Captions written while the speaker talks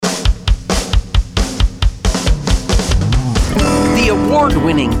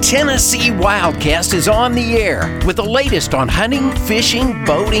award-winning Tennessee Wildcast is on the air with the latest on hunting, fishing,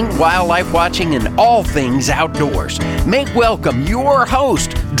 boating, wildlife watching, and all things outdoors. Make welcome your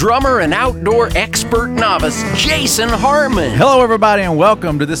host, drummer and outdoor expert novice, Jason Harmon. Hello, everybody, and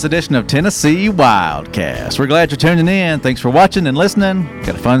welcome to this edition of Tennessee Wildcast. We're glad you're tuning in. Thanks for watching and listening.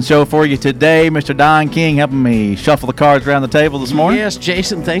 Got a fun show for you today. Mr. Don King helping me shuffle the cards around the table this morning. Yes,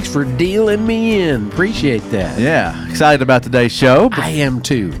 Jason, thanks for dealing me in. Appreciate that. Yeah, excited about today's show. I am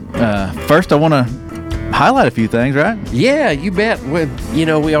too. First, I want to highlight a few things, right? Yeah, you bet.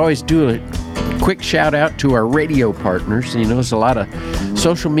 We always do a quick shout out to our radio partners. There's a lot of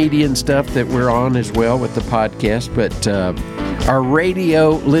social media and stuff that we're on as well with the podcast, but our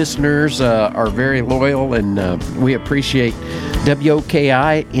radio listeners are very loyal, and we appreciate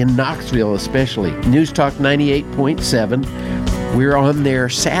WOKI in Knoxville especially. News Talk 98.7. We're on there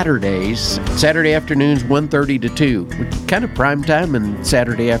Saturday afternoons, 1:30 to 2. Kind of prime time and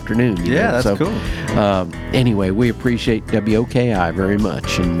Saturday afternoon. That's cool. Anyway, we appreciate WOKI very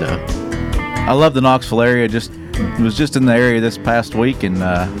much. And I love the Knoxville area. Was just in the area this past week, and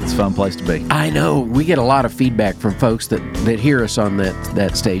it's a fun place to be. I know. We get a lot of feedback from folks that hear us on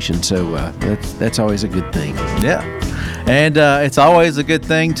that station, so that's always a good thing. Yeah. And it's always a good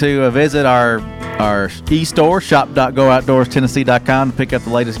thing to visit our e-store, shop.gooutdoorstennessee.com, to pick up the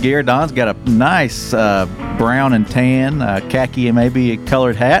latest gear. Don's got a nice brown and tan, khaki and maybe a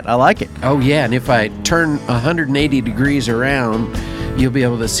colored hat. I like it. Oh, yeah, and if I turn 180 degrees around, you'll be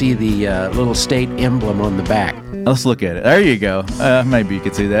able to see the little state emblem on the back. Let's look at it. There you go. Maybe you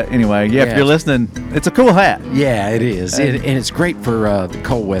could see that. Anyway, if you're listening, it's a cool hat. Yeah, it is. And it's great for the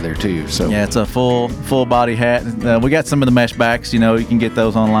cold weather, too. So yeah, it's a full body hat. We got some of the mesh backs. You can get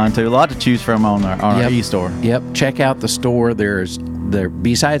those online, too. A lot to choose from on our e-store. Yep. Check out the store.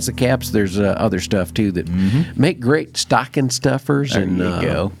 Besides the caps, there's other stuff, too, that make great stocking stuffers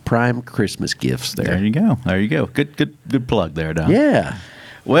and prime Christmas gifts there. There you go. Good plug there, Don. Yeah.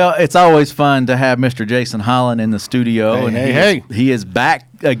 Well, it's always fun to have Mr. Jason Holland in the studio. Hey. He is back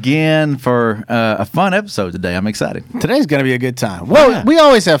again for a fun episode today. I'm excited. Today's going to be a good time. Well, we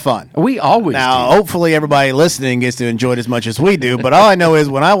always have fun. We always do. Hopefully everybody listening gets to enjoy it as much as we do, but all I know is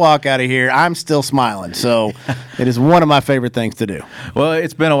when I walk out of here, I'm still smiling. So it is one of my favorite things to do. Well,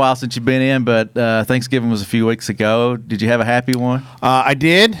 it's been a while since you've been in, but Thanksgiving was a few weeks ago. Did you have a happy one? I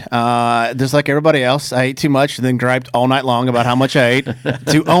did. Just like everybody else, I ate too much and then griped all night long about how much I ate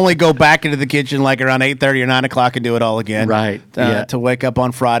to only go back into the kitchen like around 8:30 or 9 o'clock and do it all again. Right. To wake up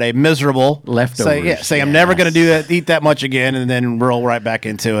on Friday miserable, leftovers. Say I'm never going to eat that much again, and then roll right back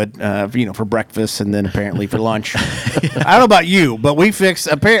into it. For breakfast and then apparently for lunch. I don't know about you, but we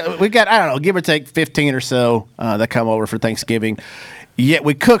got give or take 15 or so that come over for Thanksgiving. Yet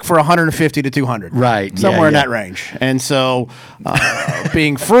we cook for 150 to 200. Right. Somewhere in that range. And so,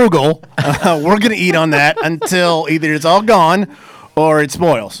 being frugal, we're going to eat on that until either it's all gone or it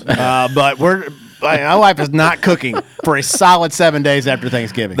spoils. But my wife is not cooking for a solid 7 days after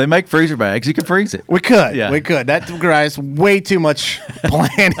Thanksgiving. They make freezer bags. You can freeze it. We could. Yeah. We could. That requires way too much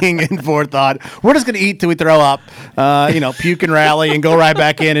planning and forethought. We're just going to eat till we throw up, puke and rally and go right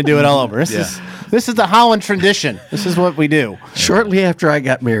back in and do it all over. This is the Holland tradition. This is what we do. Shortly after I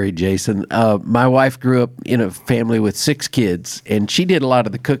got married, Jason, my wife grew up in a family with 6 kids, and she did a lot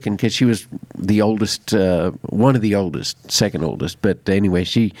of the cooking because she was the oldest, one of the oldest, second oldest. But anyway,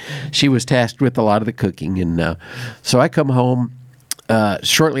 she was tasked with a lot of the cooking. And so I come home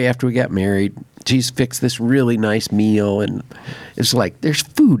shortly after we got married. She's fixed this really nice meal, and it's like there's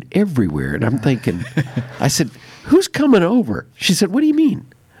food everywhere. And I'm thinking, I said, "Who's coming over?" She said, "What do you mean?"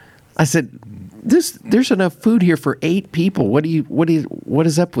 I said, There's enough food here for 8 people. What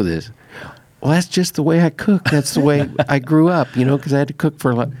is up with this? Well, that's just the way I cook. That's the way I grew up, because I had to cook for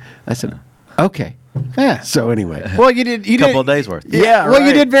a lot. I said, okay. Yeah. So anyway. Well, you did a couple of days worth. Yeah. Well,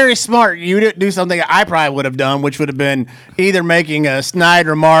 you did very smart. You didn't do something I probably would have done, which would have been either making a snide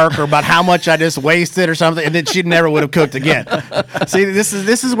remark or about how much I just wasted or something, and then she never would have cooked again. See, this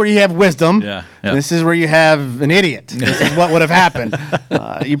is where you have wisdom. Yeah. This is where you have an idiot. This is what would have happened.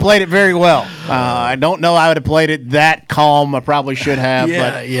 You played it very well. I don't know I would have played it that calm. I probably should have.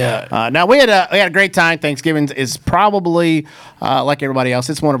 Now we had a great time. Thanksgiving is probably like everybody else.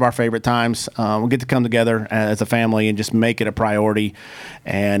 It's one of our favorite times. We get to come together as a family and just make it a priority.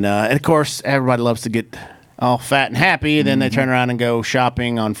 And of course, everybody loves to get all fat and happy. And then they turn around and go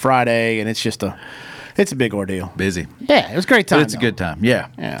shopping on Friday, and it's just it's a big ordeal. Busy. Yeah, it was a great time. But it's a good time.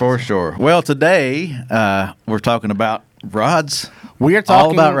 Yeah, for sure. Well, today we're talking about rods. We are talking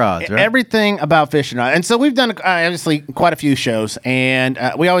all about rods, right? Everything about fishing rod. And so we've done obviously quite a few shows, and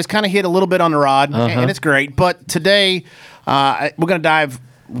we always kind of hit a little bit on the rod, and it's great. But today we're going to dive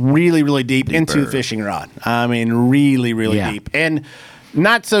really, really deeper into fishing rod. I mean, really, really deep. And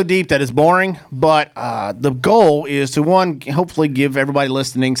not so deep that it's boring, but the goal is to, one, hopefully give everybody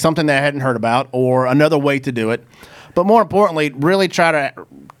listening something they hadn't heard about or another way to do it. But more importantly, really try to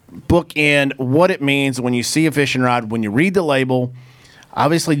book in what it means when you see a fishing rod, when you read the label,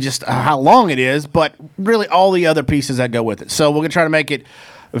 obviously just how long it is, but really all the other pieces that go with it. So we're going to try to make it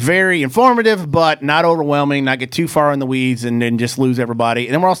very informative, but not overwhelming, not get too far in the weeds and then just lose everybody.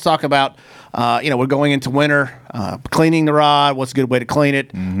 And then we're also talking about, we're going into winter, cleaning the rod, what's a good way to clean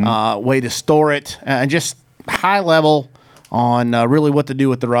it, way to store it, and just high level on really what to do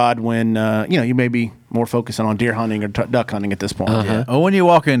with the rod when, you may be more focusing on deer hunting or duck hunting at this point. Yeah. Well, when you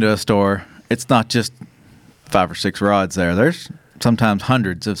walk into a store, it's not just 5 or 6 rods there. There's sometimes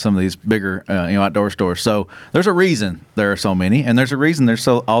hundreds of some of these bigger outdoor stores. So there's a reason there are so many, and there's a reason there's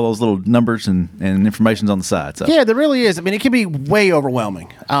all those little numbers and information's on the side. So. Yeah, there really is. I mean, it can be way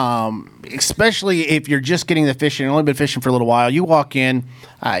overwhelming, especially if you're just getting the fishing, only been fishing for a little while. You walk in,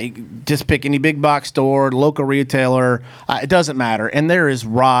 you just pick any big box store, local retailer, it doesn't matter, and there is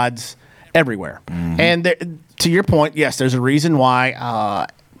rods everywhere. And to your point, yes, there's a reason why.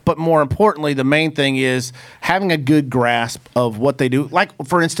 But more importantly, the main thing is having a good grasp of what they do. Like,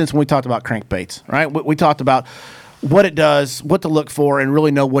 for instance, when we talked about crankbaits, right? We talked about what it does, what to look for, and really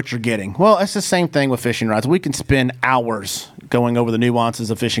know what you're getting. Well, it's the same thing with fishing rods. We can spend hours going over the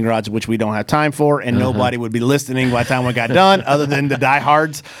nuances of fishing rods, which we don't have time for, and nobody would be listening by the time we got done other than the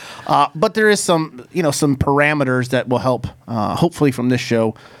diehards. But there is some parameters that will help, hopefully from this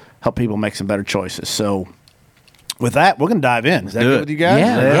show, help people make some better choices. So with that, we're going to dive in. Is that good with you guys?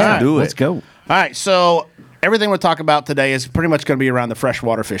 Yeah, do it. Let's go. All right, so everything we'll talk about today is pretty much going to be around the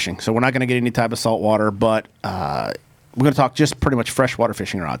freshwater fishing. So we're not going to get any type of saltwater, but we're going to talk just pretty much freshwater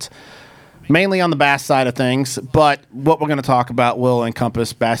fishing rods. Mainly on the bass side of things, but what we're going to talk about will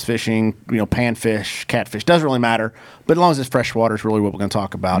encompass bass fishing, panfish, catfish. Doesn't really matter, but as long as it's freshwater is really what we're going to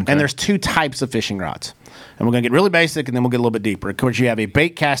talk about. Okay. And there's 2 types of fishing rods. And we're going to get really basic, and then we'll get a little bit deeper. Of course, you have a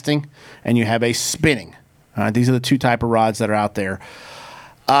bait casting, and you have a spinning. These are the 2 type of rods that are out there.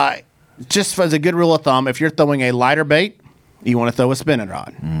 Just as a good rule of thumb, if you're throwing a lighter bait, you want to throw a spinning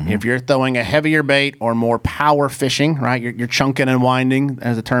rod. If you're throwing a heavier bait or more power fishing, right, you're chunking and winding,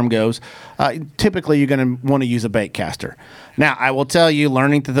 as the term goes, typically you're going to want to use a bait caster. Now, I will tell you,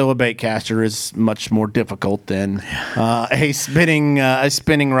 learning to throw a bait caster is much more difficult than a spinning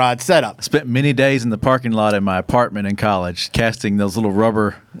rod setup. I spent many days in the parking lot in my apartment in college casting those little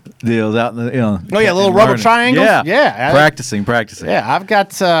rubber deals out in the, little rubber triangles. Yeah. Practicing. Yeah, I've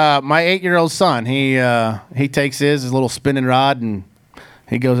got my 8-year-old son. He takes his little spinning rod and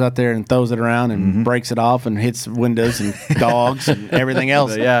he goes out there and throws it around and breaks it off and hits windows and dogs and everything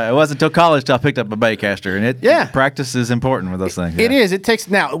else. Yeah, it wasn't until college till I picked up a bait caster, and practice is important with those things. It is. It takes.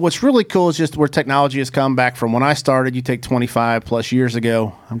 Now, what's really cool is just where technology has come back from when I started. You take 25 plus years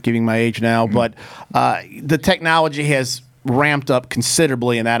ago. I'm giving my age now, but the technology has ramped up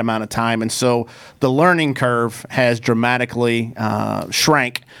considerably in that amount of time, and so the learning curve has dramatically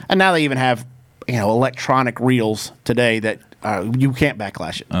shrank. And now they even have electronic reels today that you can't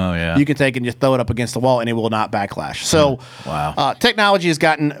backlash it. Oh, yeah. You can take and just throw it up against the wall, and it will not backlash. So wow. Technology has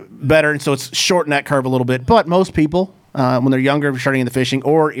gotten better, and so it's shortened that curve a little bit. But most people, when they're younger, starting into fishing,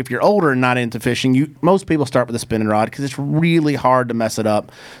 or if you're older and not into fishing, most people start with a spinning rod because it's really hard to mess it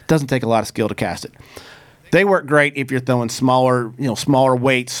up. It doesn't take a lot of skill to cast it. They work great if you're throwing smaller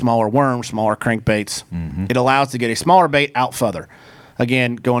weights, smaller worms, smaller crankbaits. It allows to get a smaller bait out further.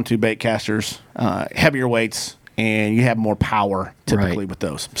 Again, going to bait casters, heavier weights, and you have more power typically with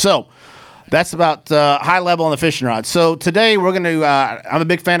those. So that's about high level on the fishing rods. So today we're going to I'm a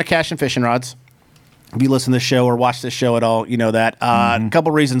big fan of casting fishing rods. If you listen to this show or watch this show at all, you know that. A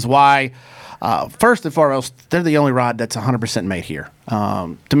couple reasons why. First and foremost, they're the only rod that's 100% made here.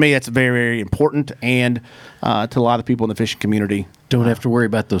 To me, that's very, very important, and to a lot of people in the fishing community. Don't have to worry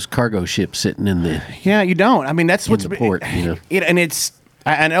about those cargo ships sitting in the you don't. I mean, that's what's the port. And it's.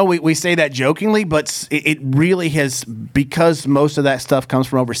 I know we say that jokingly, but it really has, because most of that stuff comes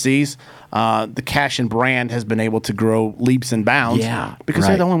from overseas. The Cashion brand has been able to grow leaps and bounds, because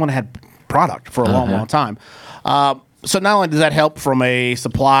they're the only one that had product for a long time. So not only does that help from a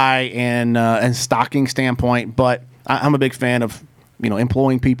supply and stocking standpoint, but I'm a big fan of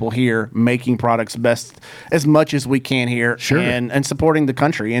employing people here, making products best as much as we can here, and supporting the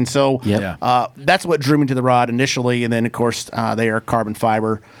country. And so that's what drew me to the rod initially. And then, of course, they are carbon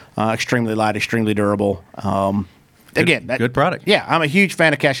fiber, extremely light, extremely durable. again, good product. Yeah, I'm a huge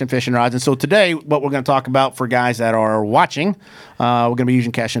fan of Cashin fishing rods, and so today, what we're going to talk about for guys that are watching, we're going to be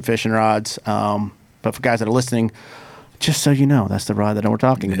using Cashin fishing rods. But for guys that are listening, just so you know, that's the rod that we're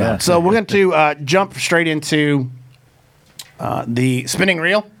talking about. So we're going to jump straight into the spinning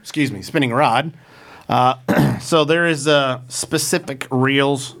rod. So there is specific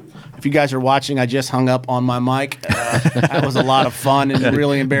reels. If you guys are watching, I just hung up on my mic. That was a lot of fun and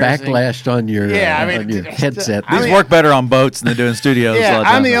really embarrassing. Backlashed on your, on your headset. These work better on boats than they do in studios. Yeah,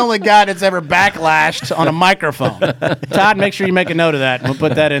 I'm the only guy that's ever backlashed on a microphone. Todd, make sure you make a note of that. We'll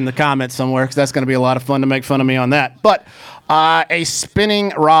put that in the comments somewhere because that's going to be a lot of fun to make fun of me on that. But a spinning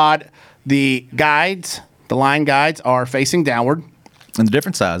rod, the line guides are facing downward. And the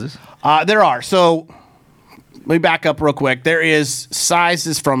different sizes. There are. So let me back up real quick. There is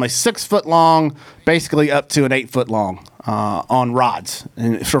sizes from a 6 foot long, basically up to an 8 foot long on rods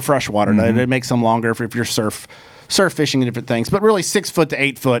and for freshwater. They make some longer if you're surf fishing and different things. But really 6 foot to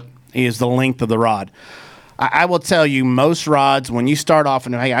 8 foot is the length of the rod. I will tell you, most rods, when you start off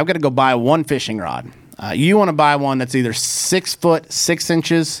and, hey, I've got to go buy one fishing rod, you want to buy one that's either 6 foot, 6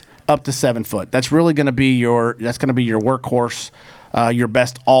 inches up to 7 foot. That's really going to be your workhorse, your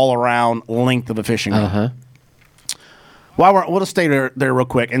best all around length of a fishing rod. We'll just stay there real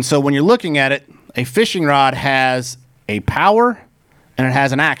quick. And so when you're looking at it, a fishing rod has a power and it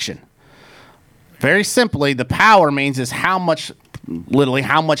has an action. Very simply, the power means is how much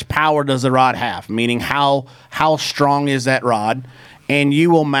power does the rod have, meaning how strong is that rod, and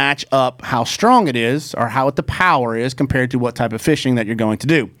you will match up how strong it is or how the power is compared to what type of fishing that you're going to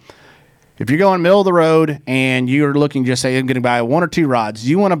do. If you're going middle of the road and you're looking, just say I'm going to buy 1 or 2 rods,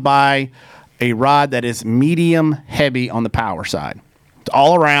 you want to buy a rod that is medium heavy on the power side. It's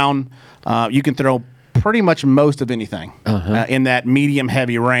all around. You can throw pretty much most of anything in that medium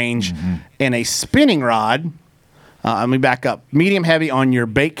heavy range. And a spinning rod, let me back up. Medium heavy on your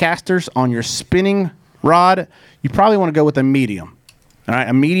bait casters, on your spinning rod, you probably want to go with a medium. All right,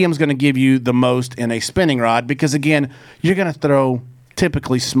 a medium is going to give you the most in a spinning rod because, again, you're going to throw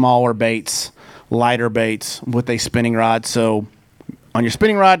typically smaller baits, lighter baits with a spinning rod. So on your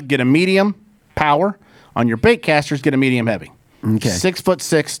spinning rod, get a medium power. On your bait casters, get a medium heavy. Okay.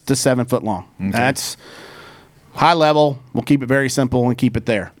 6'6" to 7 foot long. Okay. That's high level. We'll keep it very simple and keep it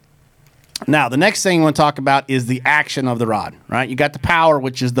there. Now, the next thing we want to talk about is the action of the rod, right? You got the power,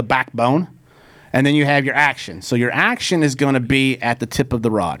 which is the backbone, and then you have your action. So your action is going to be at the tip of the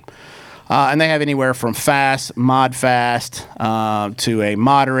rod. And they have anywhere from fast, mod fast, to a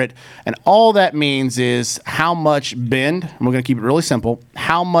moderate. And all that means is how much bend, and we're going to keep it really simple,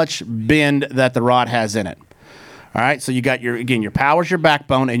 how much bend that the rod has in it. All right, so you got your power's your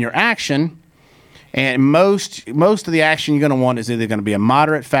backbone, and your action, and most of the action you're going to want is either going to be a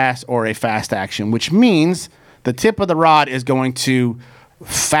moderate fast or a fast action, which means the tip of the rod is going to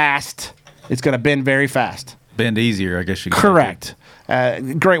fast. It's going to bend very fast. Bend easier, I guess you could say. Correct.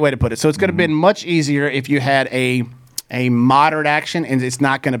 Great way to put it. So it's going to bend much easier if you had a moderate action, and it's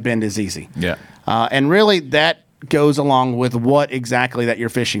not going to bend as easy. Yeah. And really, that goes along with what exactly that you're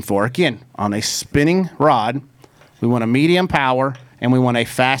fishing for. Again, on a spinning rod, we want a medium power, and we want a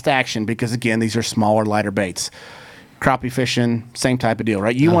fast action because, again, these are smaller, lighter baits. Crappie fishing, same type of deal,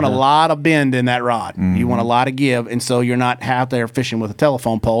 right? You want a lot of bend in that rod. You want a lot of give, and so you're not out there fishing with a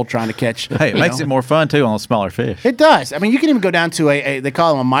telephone pole trying to catch. Hey, it makes it more fun, too, on those smaller fish. It does. I mean, you can even go down to they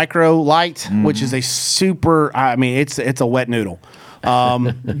call them a micro light, which is a super, it's a wet noodle.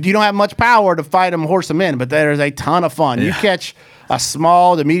 You don't have much power to fight them, horse them in, but there's a ton of fun. Yeah. You catch a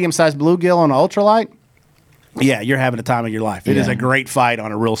small to medium-sized bluegill on an ultralight, yeah, you're having the time of your life. It is a great fight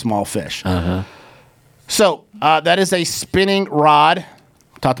on a real small fish. So that is a spinning rod.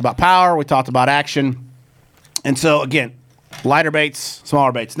 We talked about power. We talked about action. And so, again, lighter baits,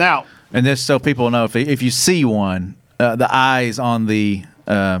 smaller baits. Now, and this so people know, if you see one, the eyes on the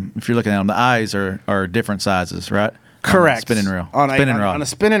if you're looking at them, the eyes are different sizes, right? Correct. On a spinning reel. On a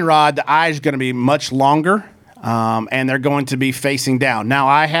spinning rod, the eye is going to be much longer, and they're going to be facing down. Now,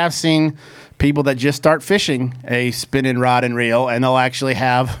 I have seen people that just start fishing a spinning rod and reel, and they'll actually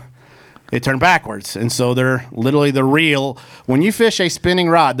they turn backwards. And so they're literally the reel. When you fish a spinning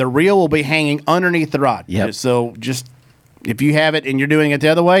rod, the reel will be hanging underneath the rod. Yep. So just if you have it and you're doing it the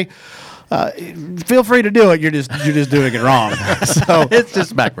other way, feel free to do it. You're just doing it wrong. So it's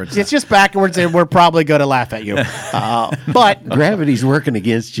just backwards. It's just backwards, and we're probably going to laugh at you. But gravity's working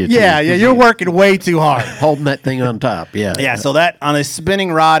against you. Yeah, you're working way too hard. Holding that thing on top. Yeah. Yeah, so that on a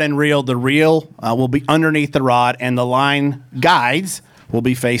spinning rod and reel, the reel will be underneath the rod, and the line guides will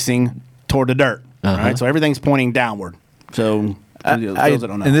be facing toward the dirt. All right, so everything's pointing downward. So For those that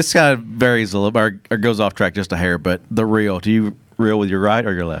don't know. And this kind of varies a little, or goes off track just a hair. But the reel, do you reel with your right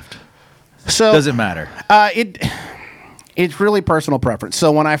or your left? So does it matter? It's really personal preference.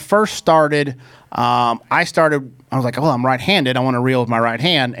 So when I first started, I was like, oh, I'm right-handed. I want to reel with my right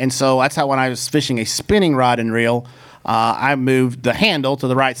hand. And so that's how when I was fishing a spinning rod and reel, I moved the handle to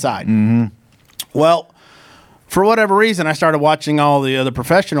the right side. Mm-hmm. Well, for whatever reason, I started watching all the other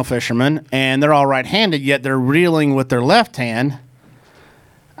professional fishermen, and they're all right-handed, yet they're reeling with their left hand.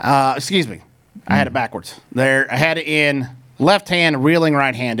 Excuse me. I had it backwards. I had it in left hand, reeling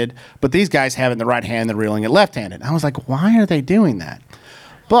right-handed, but these guys have it in the right hand, they're reeling it left-handed. I was like, why are they doing that?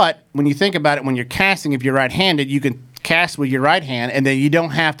 But when you think about it, when you're casting, if you're right-handed, you can cast with your right hand, and then you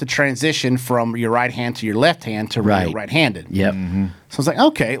don't have to transition from your right hand to your left hand to reel right-handed. Yep. Mm-hmm. So I was like,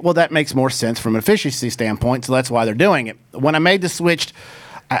 okay, well, that makes more sense from an efficiency standpoint, so that's why they're doing it. When I made the switch,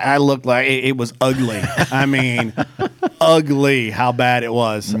 I looked like it was ugly. I mean, ugly how bad it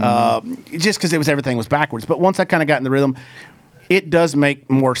was. Just because everything was backwards. But once I kind of got in the rhythm, it does make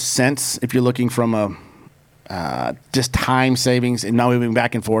more sense if you're looking from a just time savings and not moving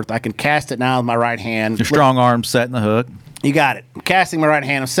back and forth. I can cast it now with my right hand. Your strong arm setting the hook. You got it. I'm casting my right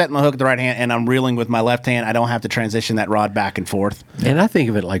hand. I'm setting my hook with the right hand, and I'm reeling with my left hand. I don't have to transition that rod back and forth. And I think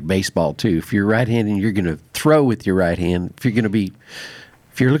of it like baseball too. If you're right-handed, you're going to throw with your right hand. If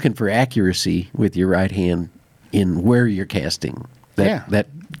you're looking for accuracy with your right hand in where you're casting, that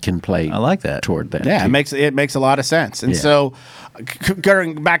can play. I like that. Toward that. Yeah, too. it makes a lot of sense. And so,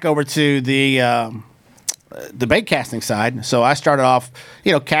 going back over to the bait casting side, so I started off,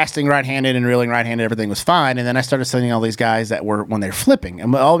 casting right-handed and reeling right-handed. Everything was fine, and then I started seeing all these guys that were when they're flipping.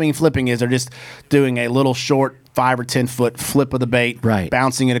 And all I mean flipping is they're just doing a little short 5 or 10 foot flip of the bait,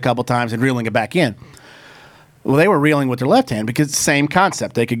 bouncing it a couple times and reeling it back in. Well, they were reeling with their left hand because it's the same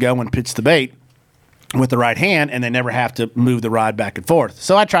concept. They could go and pitch the bait with the right hand, and they never have to move the rod back and forth.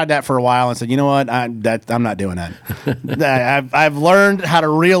 So I tried that for a while and said, you know what, I'm not doing that. I've learned how to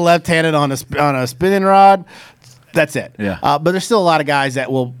reel left-handed on a spinning rod. That's it. Yeah. But there's still a lot of guys that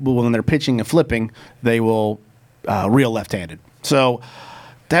will, when they're pitching and flipping, they will reel left-handed. So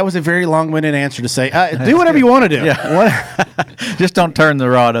that was a very long-winded answer to say, do whatever you want to do. Yeah. Just don't turn the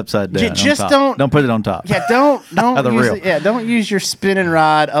rod upside down. Just don't put it on top. Yeah, don't don't use your spinning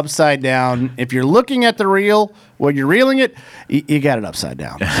rod upside down. If you're looking at the reel when you're reeling it, you got it upside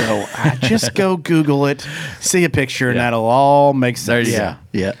down. So just go Google it, see a picture, and that'll all make sense. Yeah.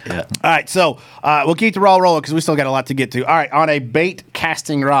 All right, so we'll keep the roll rolling because we still got a lot to get to. All right, on a bait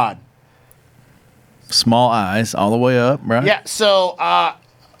casting rod. Small eyes all the way up, right? Yeah, so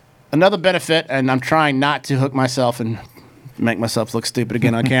another benefit, and I'm trying not to hook myself and make myself look stupid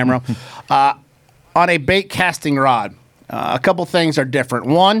again on camera. On a bait casting rod, a couple things are different.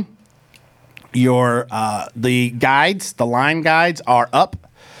 One, the line guides are up.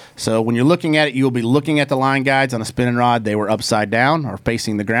 So when you're looking at it, you'll be looking at the line guides on a spinning rod. They were upside down or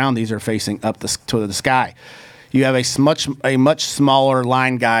facing the ground. These are facing up to the sky. You have a much smaller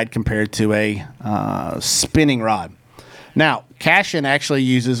line guide compared to a spinning rod. Now, Cashin actually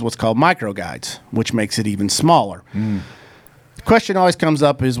uses what's called micro guides, which makes it even smaller. The question always comes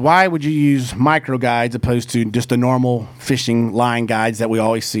up is why would you use micro guides opposed to just the normal fishing line guides that we have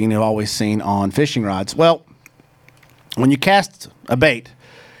always seen on fishing rods? Well, when you cast a bait,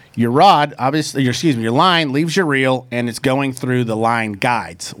 your line leaves your reel and it's going through the line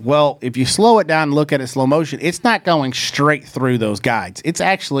guides. Well, if you slow it down and look at it in slow motion, it's not going straight through those guides. It's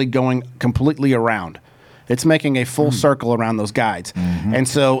actually going completely around. It's making a full circle around those guides. Mm-hmm. And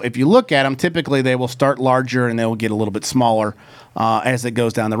so if you look at them, typically they will start larger and they will get a little bit smaller as it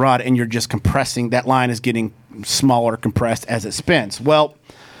goes down the rod, and you're just compressing. That line is getting smaller, compressed as it spins. Well,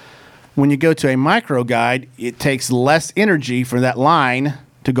 when you go to a micro guide, it takes less energy for that line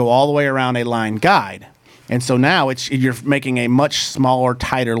to go all the way around a line guide. And so now you're making a much smaller,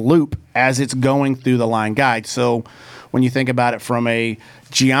 tighter loop as it's going through the line guide. So when you think about it from a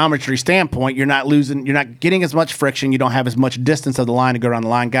geometry standpoint, you're not getting as much friction. You don't have as much distance of the line to go around the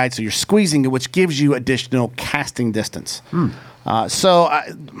line guide. So you're squeezing it, which gives you additional casting distance.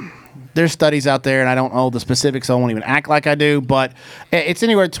 There's studies out there, and I don't know the specifics, so I won't even act like I do, but it's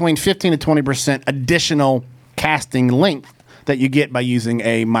anywhere between 15 to 20% additional casting length that you get by using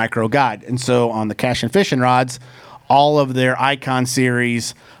a micro guide. And so on the Cashin fishing rods, all of their Icon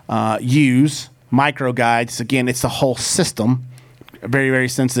series use micro guides. Again, it's the whole system, a very, very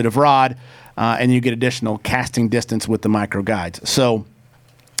sensitive rod, and you get additional casting distance with the micro guides. So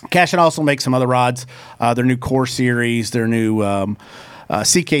Cashin also makes some other rods. Their new Core series, their new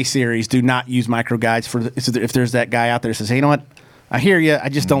CK series do not use micro guides. If there's that guy out there that says, hey, you know what? I hear you. I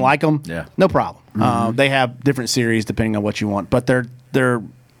just don't like them. Yeah. No problem. They have different series depending on what you want, but their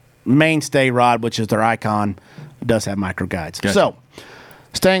mainstay rod, which is their Icon, does have micro guides. Gotcha. So,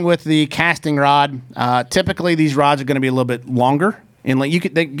 staying with the casting rod, typically these rods are going to be a little bit longer. And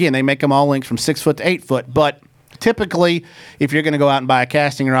they make them all lengths from 6 foot to 8 foot, but typically, if you're going to go out and buy a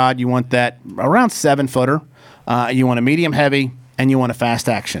casting rod, you want that around 7 footer. You want a medium heavy, and you want a fast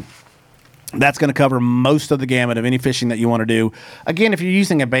action. That's going to cover most of the gamut of any fishing that you want to do. Again, if you're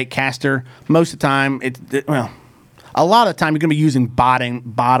using a bait caster, most of the time, a lot of the time you're going to be using bottom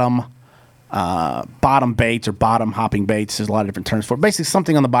baits or bottom hopping baits. There's a lot of different terms for it. Basically,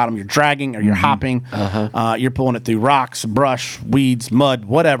 something on the bottom you're dragging or you're hopping. You're pulling it through rocks, brush, weeds, mud,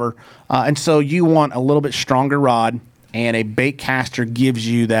 whatever. And so you want a little bit stronger rod, and a bait caster gives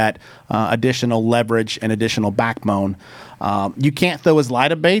you that additional leverage and additional backbone. You can't throw as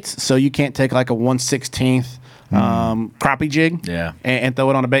light of baits, so you can't take like a 1/16 crappie jig and throw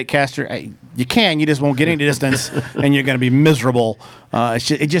it on a bait caster. You can, you just won't get any distance, and you're going to be miserable. It's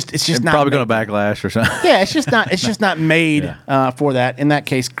just not probably going to backlash or something. Yeah, it's just not made for that. In that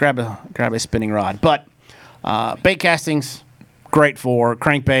case, grab a spinning rod. But bait castings, great for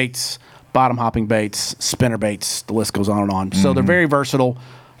crankbaits, bottom hopping baits, spinner baits. The list goes on and on. So they're very versatile.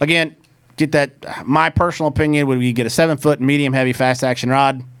 Again, get that. My personal opinion would be get a 7 foot medium heavy fast action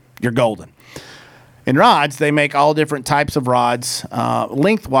rod. You're golden. In rods, they make all different types of rods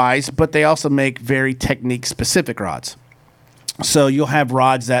lengthwise, but they also make very technique-specific rods. So you'll have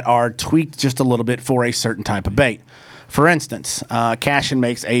rods that are tweaked just a little bit for a certain type of bait. For instance, Cashion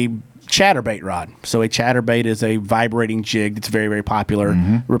makes a chatterbait rod. So a chatterbait is a vibrating jig that's very, very popular.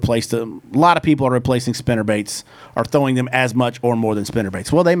 A lot of people are replacing spinnerbaits, are throwing them as much or more than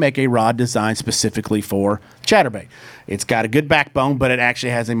spinnerbaits. Well, they make a rod designed specifically for chatterbait. It's got a good backbone, but it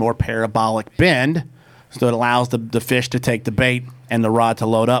actually has a more parabolic bend, so it allows the fish to take the bait and the rod to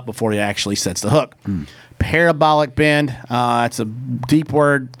load up before he actually sets the hook. Parabolic bend, it's a deep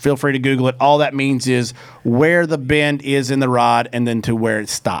word. Feel free to Google it. All that means is where the bend is in the rod and then to where it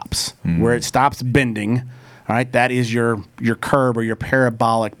stops. Where it stops bending, all right, that is your curve or your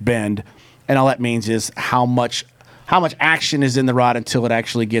parabolic bend. And all that means is how much action is in the rod until it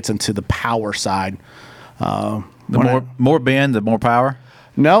actually gets into the power side. The more bend, the more power?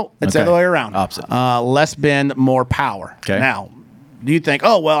 No, it's the other way around. Opposite. Less bend, more power. Okay. Now, do you think, I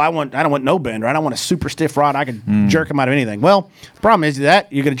don't want no bend, right? I want a super stiff rod. I can jerk them out of anything. Well, the problem is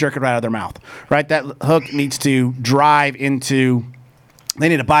that you're going to jerk it right out of their mouth, right? That hook needs to drive into. They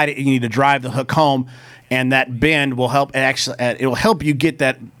need to bite it. You need to drive the hook home, and that bend will help. It will help you get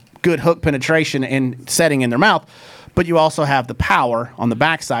that good hook penetration and setting in their mouth. But you also have the power on the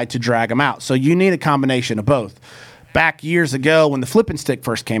backside to drag them out. So you need a combination of both. Back years ago when the flipping stick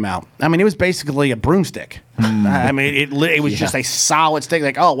first came out, I mean, it was basically a broomstick. I mean, it was just a solid stick.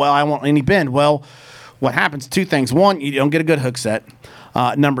 Like, I don't want any bend. Well, what happens? Two things. One, you don't get a good hook set.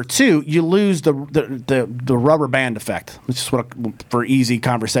 Number two, you lose the rubber band effect. This is for easy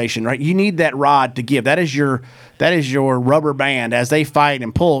conversation, right? You need that rod to give. That is your rubber band. As they fight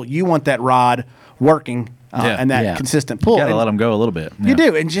and pull, you want that rod working. And that consistent pull. You got to let them go a little bit. You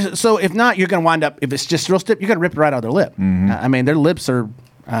do. And so if not, you're going to wind up, if it's just real stiff, you're going to rip it right out of their lip. I mean, their lips are,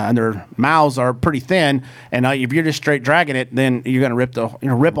 and their mouths are pretty thin. And if you're just straight dragging it, then you're going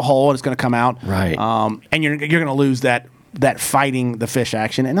to rip a hole and it's going to come out. Right. And you're going to lose that fighting the fish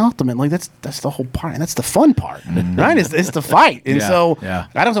action. And ultimately, that's the whole part. And that's the fun part, right? It's the fight. And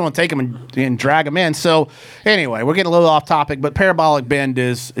I don't want to take them and drag them in. So anyway, we're getting a little off topic, but parabolic bend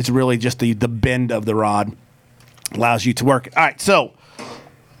it's really just the bend of the rod allows you to work it. All right, so,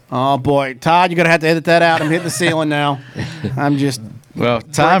 oh boy, Todd, you're gonna have to edit that out. I'm hitting the ceiling now. I'm just. Well,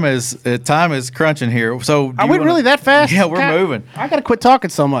 time is crunching here. So are we really that fast? Yeah, we're moving. I gotta quit talking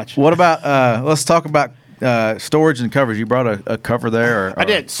so much. What about? Let's talk about storage and covers. You brought a cover there. Or? I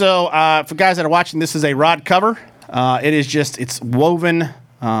did. So for guys that are watching, this is a rod cover. It's woven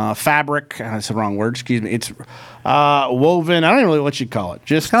fabric. That's the wrong word. Excuse me. It's woven. I don't even know what you call it.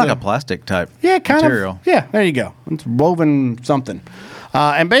 Just kind of like a plastic type. Material. Yeah, there you go. It's woven something.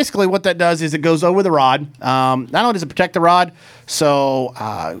 And basically what that does is it goes over the rod. Not only does it protect the rod,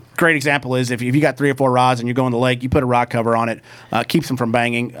 so great example is if you got 3 or 4 rods and you go in the lake, you put a rod cover on it, keeps them from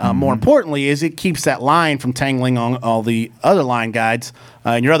banging. More importantly is it keeps that line from tangling on all the other line guides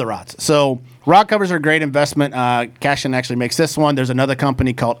in your other rods. So rod covers are a great investment. Cashion actually makes this one. There's another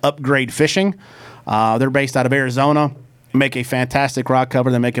company called Upgrade Fishing. They're based out of Arizona. Make a fantastic rod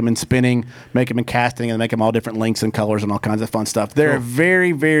cover. They make them in spinning, make them in casting, and make them all different lengths and colors and all kinds of fun stuff. They're a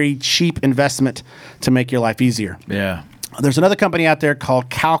very, very cheap investment to make your life easier. Yeah. There's another company out there called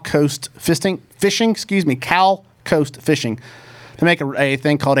Cal Coast Fishing. Cal Coast Fishing. to make a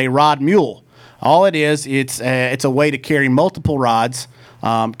thing called a rod mule. All it is, it's a way to carry multiple rods,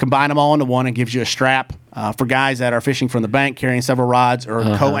 combine them all into one, and gives you a strap for guys that are fishing from the bank, carrying several rods, or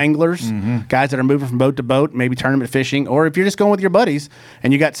co-anglers, guys that are moving from boat to boat, maybe tournament fishing, or if you're just going with your buddies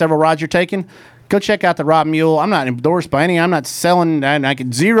and you got several rods you're taking. Go check out the Rod Mule. I'm not endorsed by any. I'm not selling. And I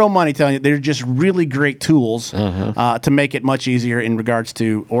get zero money telling you. They're just really great tools to make it much easier in regards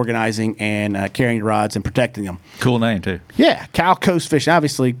to organizing and carrying your rods and protecting them. Cool name, too. Yeah, Cal Coast Fishing.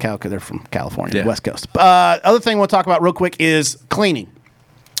 Obviously, they're from California, West Coast. Other thing we'll talk about real quick is cleaning.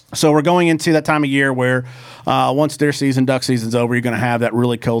 So we're going into that time of year where once deer season, duck season's over, you're going to have that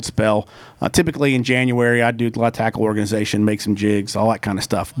really cold spell. Typically in January, I do a lot of tackle organization, make some jigs, all that kind of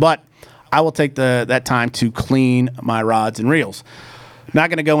stuff. But I will take that time to clean my rods and reels. Not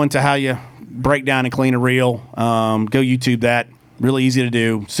going to go into how you break down and clean a reel. Go YouTube that. Really easy to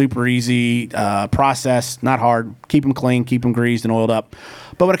do. Super easy process. Not hard. Keep them clean. Keep them greased and oiled up.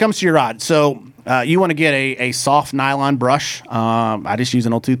 But when it comes to your rod, so you want to get a soft nylon brush. I just use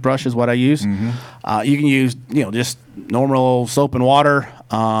an old toothbrush is what I use. You can use just normal soap and water.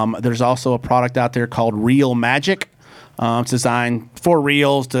 There's also a product out there called Reel Magic. It's designed for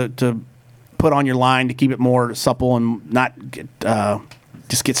reels to put on your line to keep it more supple and not get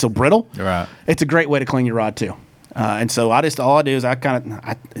so brittle. Right. It's a great way to clean your rod too. And so all I do is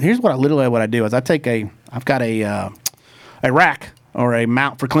here's what I do is I've got a rack or a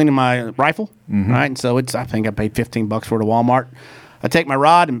mount for cleaning my rifle. Right. And so I think I paid $15 for it at Walmart. I take my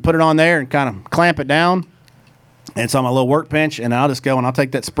rod and put it on there and kind of clamp it down. And it's on my little workbench, and I'll just go and I'll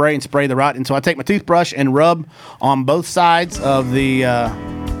take that spray and spray the rod. And so I take my toothbrush and rub on both sides of the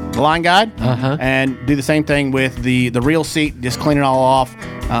line guide, and do the same thing with the reel seat. Just clean it all off.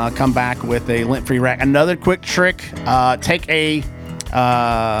 Come back with a lint-free rack. Another quick trick: take a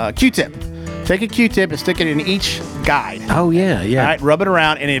Q-tip. Take a Q-tip and stick it in each guide. Oh yeah. All right, rub it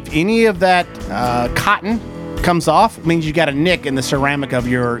around, and if any of that cotton comes off, it means you got a nick in the ceramic of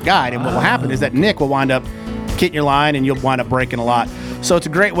your guide. And what will happen is that nick will wind up hitting your line, and you'll wind up breaking a lot. So it's a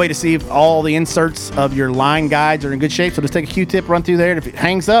great way to see if all the inserts of your line guides are in good shape. So just take a Q-tip, run through there, and if it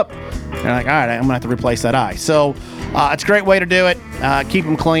hangs up, you're like, all right, I'm gonna have to replace that eye. So it's a great way to do it. Keep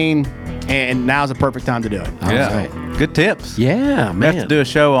them clean, and now's the perfect time to do it. Yeah. Right. Good tips. Yeah, We man. have to do a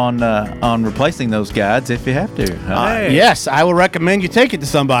show on replacing those guides if you have to. Yes, I will recommend you take it to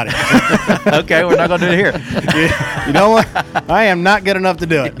somebody. Okay, we're not going to do it here. You know what? I am not good enough to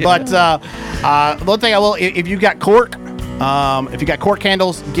do it. But the one thing I will, if you've got cork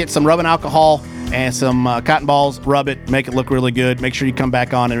handles, get some rubbing alcohol and some cotton balls, rub it, make it look really good. Make sure you come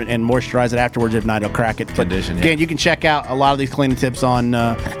back on and moisturize it afterwards. If not, it'll crack it. But Condition, yeah. again, you can check out a lot of these cleaning tips on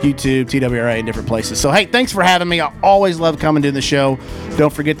YouTube, TWRA, and different places. So, hey, thanks for having me. I always love coming to the show.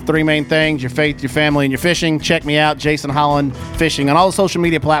 Don't forget the three main things: your faith, your family, and your fishing. Check me out, Jason Holland Fishing, on all the social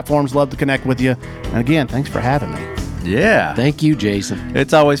media platforms. Love to connect with you. And again, thanks for having me. Yeah. Thank you, Jason.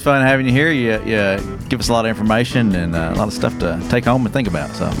 It's always fun having you here. You give us a lot of information and a lot of stuff to take home and think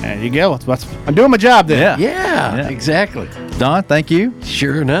about. So There you go. I'm doing my job then. Yeah, exactly. Don, thank you.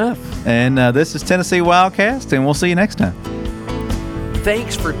 Sure enough. And this is Tennessee Wildcast, and we'll see you next time.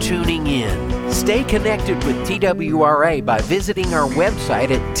 Thanks for tuning in. Stay connected with TWRA by visiting our website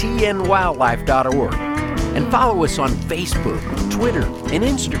at tnwildlife.org and follow us on Facebook, Twitter, and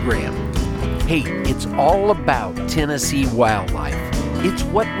Instagram. Hey, it's all about Tennessee wildlife. It's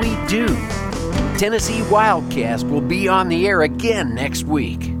what we do. Tennessee Wildcast will be on the air again next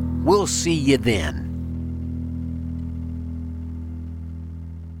week. We'll see you then.